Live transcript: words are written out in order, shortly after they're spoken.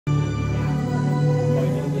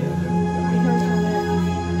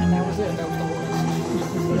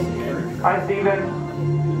Hi, Steven.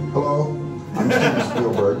 Hello, I'm Steven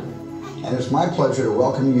Spielberg, and it's my pleasure to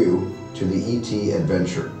welcome you to the E.T.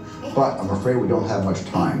 adventure. But I'm afraid we don't have much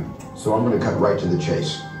time, so I'm going to cut right to the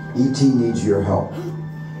chase. E.T. needs your help.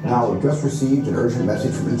 Now, we've just received an urgent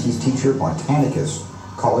message from E.T.'s teacher, Botanicus,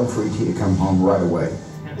 calling for E.T. to come home right away.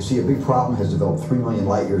 You see, a big problem has developed 3 million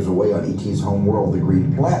light years away on E.T.'s home world, the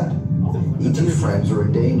Green Planet. E.T.'s friends are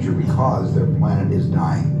in danger because their planet is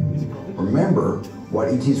dying. Remember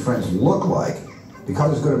what E.T.'s friends look like,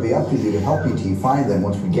 because it's going to be up to you to help E.T. find them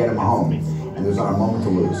once we get him home. And there's not a moment to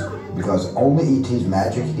lose, because only E.T.'s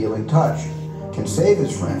magic healing touch can save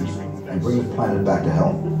his friends and bring his planet back to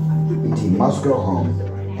health. E.T. must go home,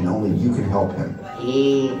 and only you can help him.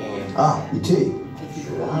 Ah, E.T.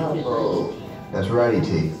 Trouble. That's right,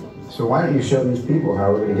 E.T. So why don't you show these people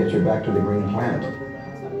how we're going to get you back to the Green Planet?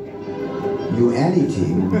 You and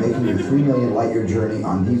E.T. will be making your 3 million light year journey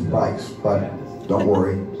on these bikes, but don't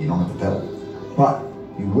worry, you don't have to pedal. But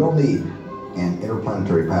you will need an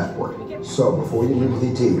interplanetary passport. So before you leave with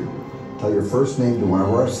E.T., tell your first name to one of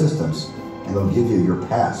our assistants, and they'll give you your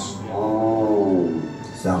pass. Oh.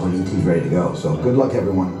 Sounds like E.T.'s ready to go, so good luck,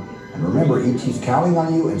 everyone. And remember, E.T.'s counting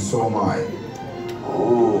on you, and so am I.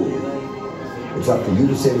 Oh. It's up to you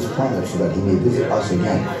to save his planet so that he may visit us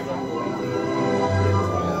again.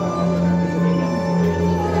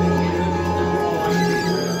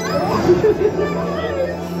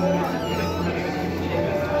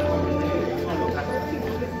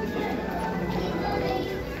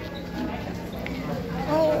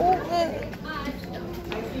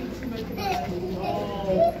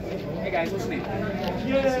 Hey guys, what's your name?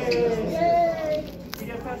 Yay! You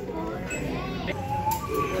get a passport?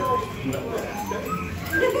 You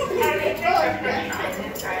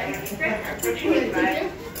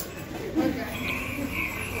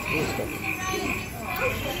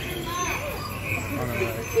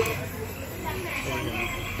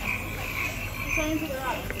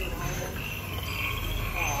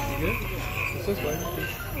good? It's this way.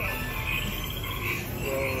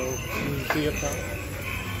 Well, can you see up top?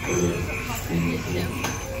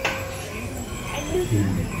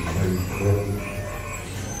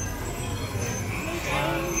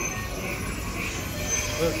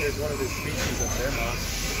 Look, there's one of the species up there, Ma.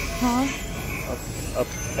 Huh?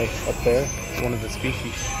 Up there. It's one of the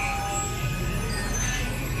species.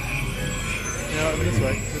 No, this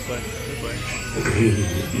way.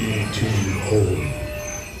 E.T. home.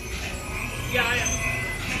 Yeah, I am.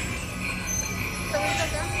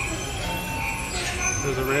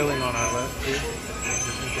 There's a railing on our left, too,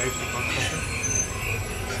 just in case you find something.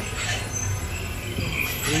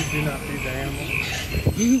 Please do not feed the animals.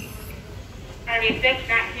 Army 6,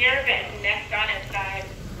 not here, but next on inside.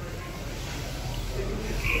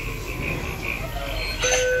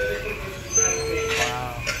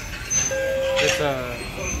 Wow. It's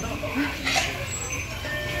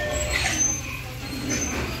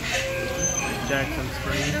Jackson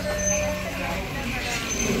Springs.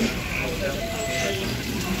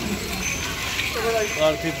 A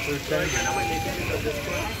lot of people are saying.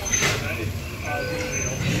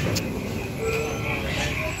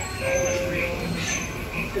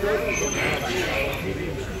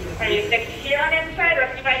 Are you 6 here on inside, or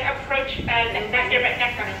if you might approach, not here but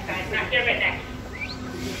next on inside, not here but next.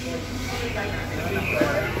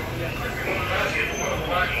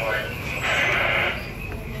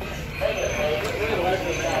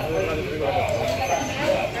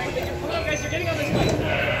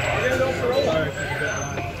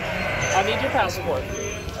 I need your passport.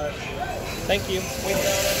 Thank you.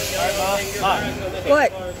 Alright, Ma.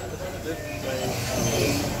 What?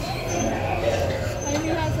 Amy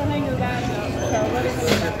has to hang her bag up. So what is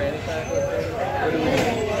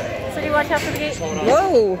it? So you watch out for the gate?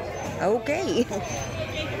 Whoa. Okay.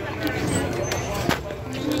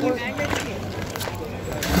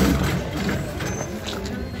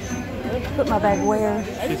 Put my bag where?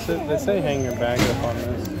 They say hang your bag up on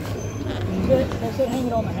this. They said hang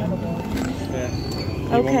it on the handlebar. Yeah.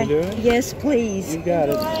 You Okay. want me to do it? Yes, please. You got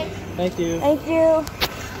it. Thank you. Thank you.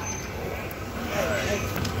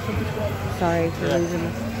 Sorry for losing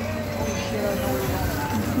this.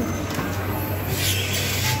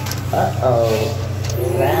 Uh-oh.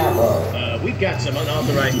 We've got some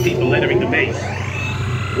unauthorized people entering the base.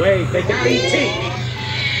 Wait, they got E.T.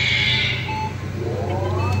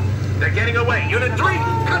 They're getting away. Unit 3,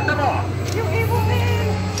 cut them off. You evil man!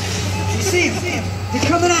 See them. They're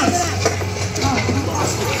coming at us.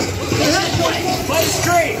 Fight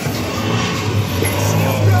straight.